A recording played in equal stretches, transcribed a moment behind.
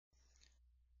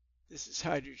This is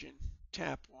hydrogen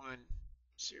tap 1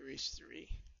 series 3.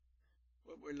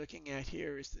 What we're looking at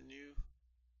here is the new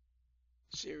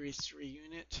series 3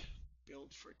 unit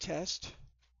built for test.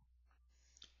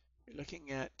 We're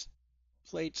looking at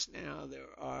plates now. There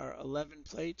are 11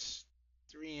 plates,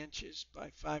 3 inches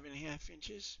by 5.5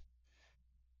 inches.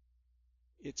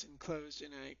 It's enclosed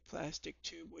in a plastic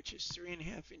tube which is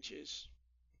 3.5 inches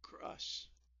across.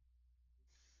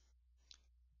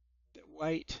 The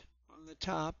white on the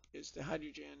top is the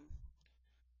hydrogen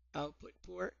output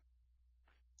port,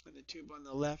 and the tube on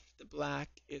the left, the black,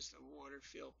 is the water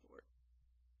fill port.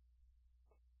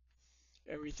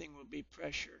 Everything will be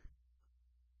pressure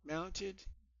mounted.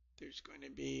 There's going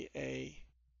to be a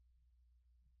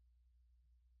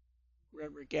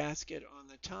rubber gasket on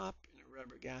the top and a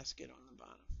rubber gasket on the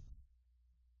bottom.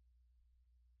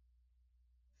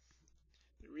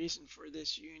 The reason for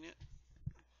this unit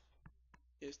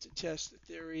is to test the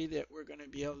theory that we're going to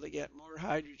be able to get more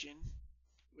hydrogen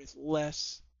with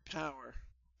less power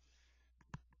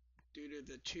due to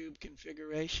the tube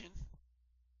configuration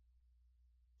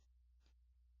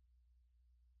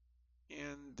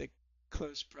and the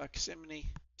close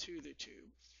proximity to the tube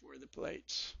for the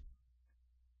plates.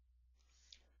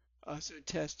 Also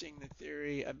testing the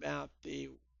theory about the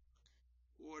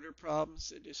water problems,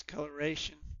 the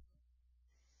discoloration.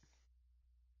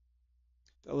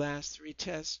 The last 3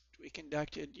 tests we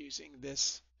conducted using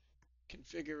this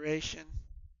configuration,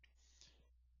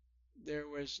 there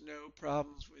was no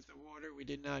problems with the water. We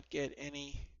did not get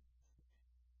any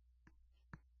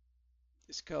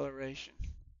discoloration.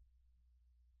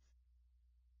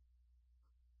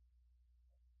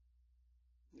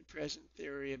 The present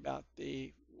theory about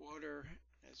the water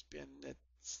has been that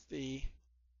the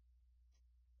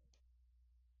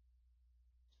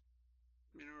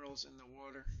minerals in the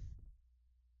water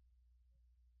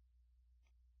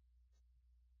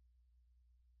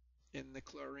in the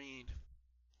chlorine.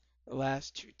 The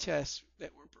last 2 tests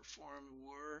that were performed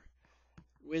were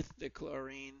with the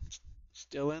chlorine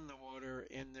still in the water,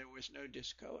 and there was no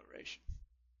discoloration.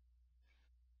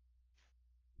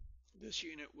 This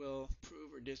unit will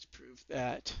prove or disprove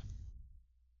that.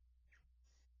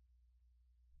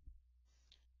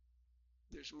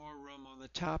 There's more room on the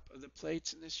top of the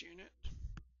plates in this unit.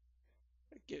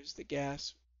 It gives the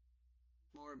gas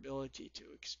more ability to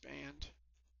expand.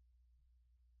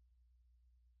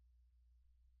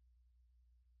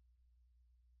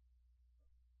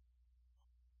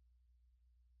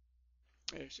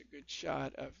 There's a good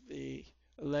shot of the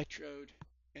electrode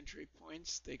entry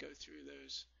points. They go through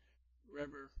those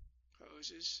rubber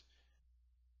hoses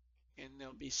and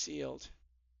they'll be sealed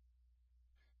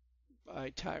by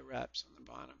tie wraps on the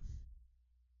bottom.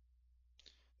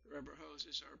 The rubber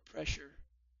hoses are pressure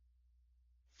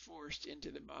forced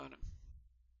into the bottom.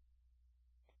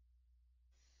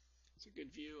 It's a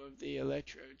good view of the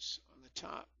electrodes on the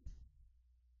top.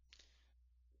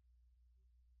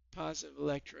 Positive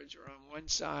electrodes are on one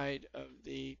side of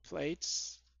the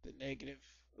plates. The negative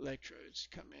electrodes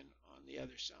come in on the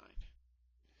other side.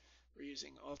 We're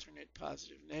using alternate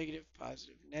positive, negative,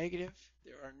 positive, negative.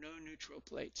 There are no neutral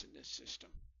plates in this system.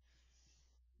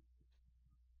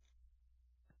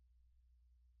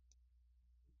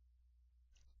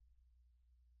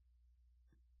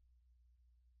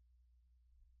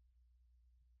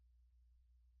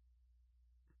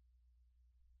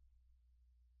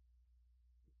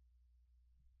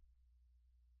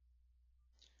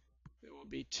 There will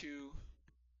be 2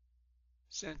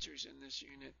 sensors in this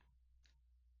unit.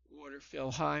 Water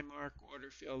fill high mark,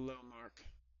 water fill low mark.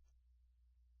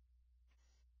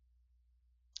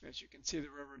 As you can see, the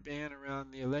rubber band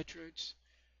around the electrodes,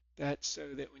 that's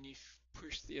so that when you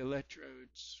push the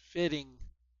electrodes fitting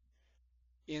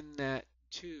in that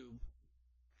tube,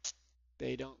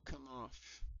 they don't come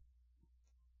off.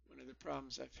 One of the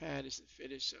problems I've had is the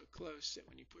fit is so close that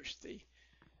when you push the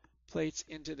plates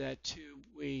into that tube,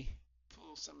 we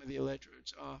pull some of the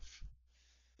electrodes off.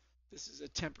 This is a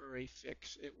temporary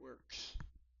fix. It works.